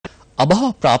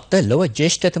අභාව ප්‍රාප්ත ලොව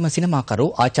ජ්‍යෙෂ්ඨතම සිනමාකරු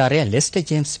ආචාර්ය ලෙස්ටර්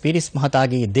ජේම්ස් පීරිස්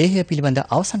මහතාගේ දේහය පිළිබඳ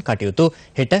අවසන් කටයුතු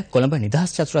හෙට කොළඹ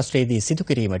නිදහස් චතුරස්‍රයේදී සිදු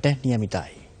කිරීමට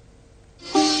නියමිතයි.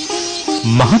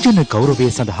 මහජන ගෞරවය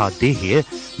සඳහා දේහය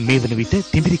මේ වන විට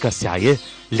තිඹිරිකස්යාය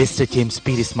ලෙස්ටර් ජේම්ස්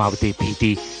පීරිස් මාවතේ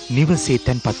පිහිටි නිවසේ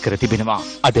තැන්පත් කර තිබෙනවා.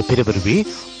 අද පෙරවරුවේ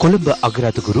කොළඹ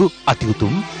අගරාජගුරු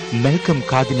අතිඋතුම් මැල්කම්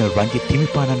කාදිනල් රංජිත්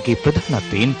හිමිපාණන්ගේ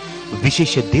ප්‍රධානත්වයෙන්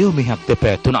විශේෂ දේව මෙහෙයක්ද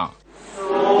පැවැත්වුණා.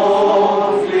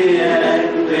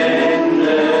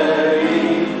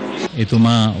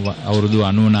 එතුමා අවුරුදු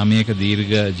 99ක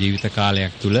දීර්ඝ ජීවිත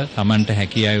කාලයක් තුල තමන්ට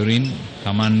හැකි අයුරින්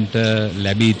තමන්ට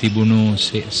ලැබී තිබුණු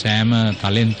සෑම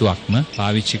ටැලන්ටුවක්ම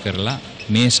පාවිච්චි කරලා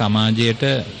මේ සමාජයට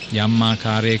යම්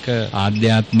ආකාරයක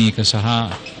ආධ්‍යාත්මික සහ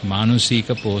මානසික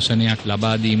පෝෂණයක්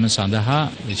ලබා දීම සඳහා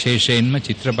විශේෂයෙන්ම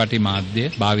චිත්‍රපටි මාධ්‍ය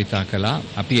භාවිතා කළා.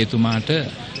 අපි එතුමාට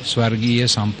ස්වර්ගීය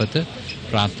සම්පත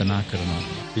ප්‍රාර්ථනා කරනවා.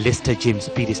 ලෙස්ටර් ජේම්ස්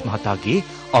පීරිස් මහතාගේ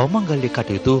අවමංගල්‍ය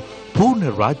කටයුතු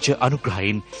පූර්ණ රාජ්‍ය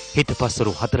අනුග්‍රහයෙන් හෙට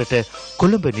පස්වරු 4ට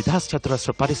කොළඹ නිදහස්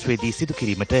චතුරස්‍ර පරිශ්‍රයේදී සිදු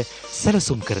කිරීමට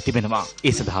සැලසුම් කර තිබෙනවා.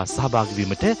 ඒ සඳහා සහභාගී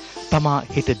වීමට තමා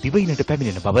හෙට දිවයිනට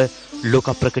පැමිණෙන බව ලෝක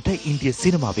ප්‍රකට ඉන්දිය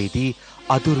සිනමාවේදී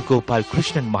අදුර් ගෝපාල්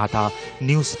ක්‍රිෂ්ණන් මහතා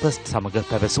නිවුස් ෆස්ට් සමග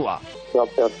පැවසුවා.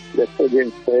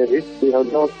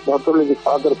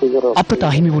 අපට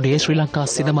අහිමි වුණේ ශ්‍රී ලංකා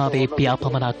සිනමාවේ පියා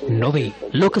පමණක් නොවේ.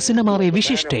 ලෝක සිනමාවේ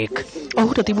විශිෂ්ටයෙක්.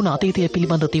 ඔහුට තිබුණ අතීතය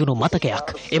පිළිබඳ තියුණු මතකයක්.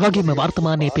 එවැගේම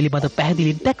වර්තමානයේ පිළිබඳ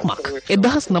පැහැදිලි දැක්මක්.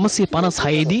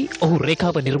 1956 දී ඔහු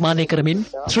රේඛාව නිර්මාණය කරමින්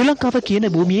ශ්‍රී ලංකාව කියන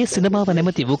භූමියේ සිනමාව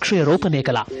නැමැති වෘක්ෂය රෝපණය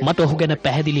කළා. මට ඔහු ගැන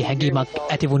පැහැදිලි හැඟීමක්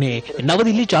ඇති වුණේ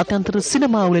නවදිල්ලි ජාත්‍යන්තර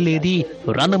සිනමා උළෙලේදී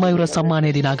රණමයුර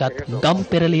සම්මානය දිනාගත් ගම්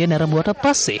පෙරළිය නැරඹුවට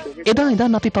පස්සේ. එදා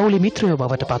ඉඳන් අපි පවුලේ මිත්‍රයෝ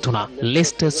බවට පත් වුණා.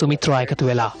 ලෙස්ටර් සුමිත්‍රා එකතු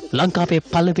වෙලා ලංකාවේ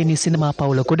පළවෙනි සිනමා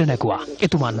පවුල ගොඩනැගුවා.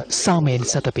 එතුමන් සාමයෙන්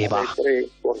සැතපේවා.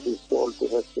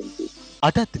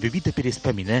 අදත් විවිධ පිරිස්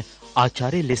පැමිණ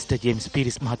ආචාර්ය ලෙස්ටර් ජේම්ස්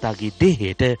පීරිස් මහතාගේ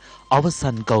දේහයට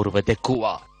අවසන් ගෞරව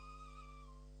දැක්වුවා.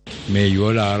 මේ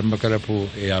යුවල ආරම්භ කරපු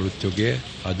ඒ අලුත් යුගයේ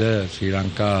අද ශ්‍රී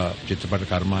ලංකා චිත්‍රපට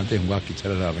කර්මාන්තේ හුඟක්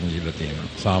ඉස්සරහට අරන් ගිහිල්ලා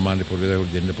තියෙනවා. සාමාන්‍ය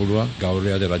පොලිසයට දෙන්න පුළුවන්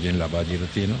ගෞරවය අද රජෙන් ලබා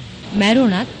දීලා තියෙනවා.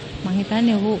 මැරුණත් මම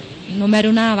හිතන්නේ ඔහු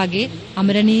නොමැරුණා වගේ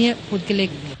අමරණීය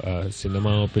පුද්ගලෙක්.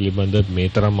 සිනමාව පිළිබඳ මේ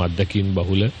තරම් අත්දැකීම්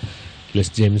බහුල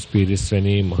ලෙස්ටර් ජේම්ස් පීරිස්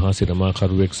වැනි මහා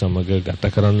සිනමාකරුවෙක් සමග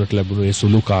ගත කරන්නට ලැබුණු ඒ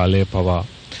සුළු කාලය පවා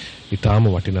ඉතාම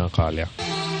වටිනා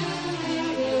කාලයක්.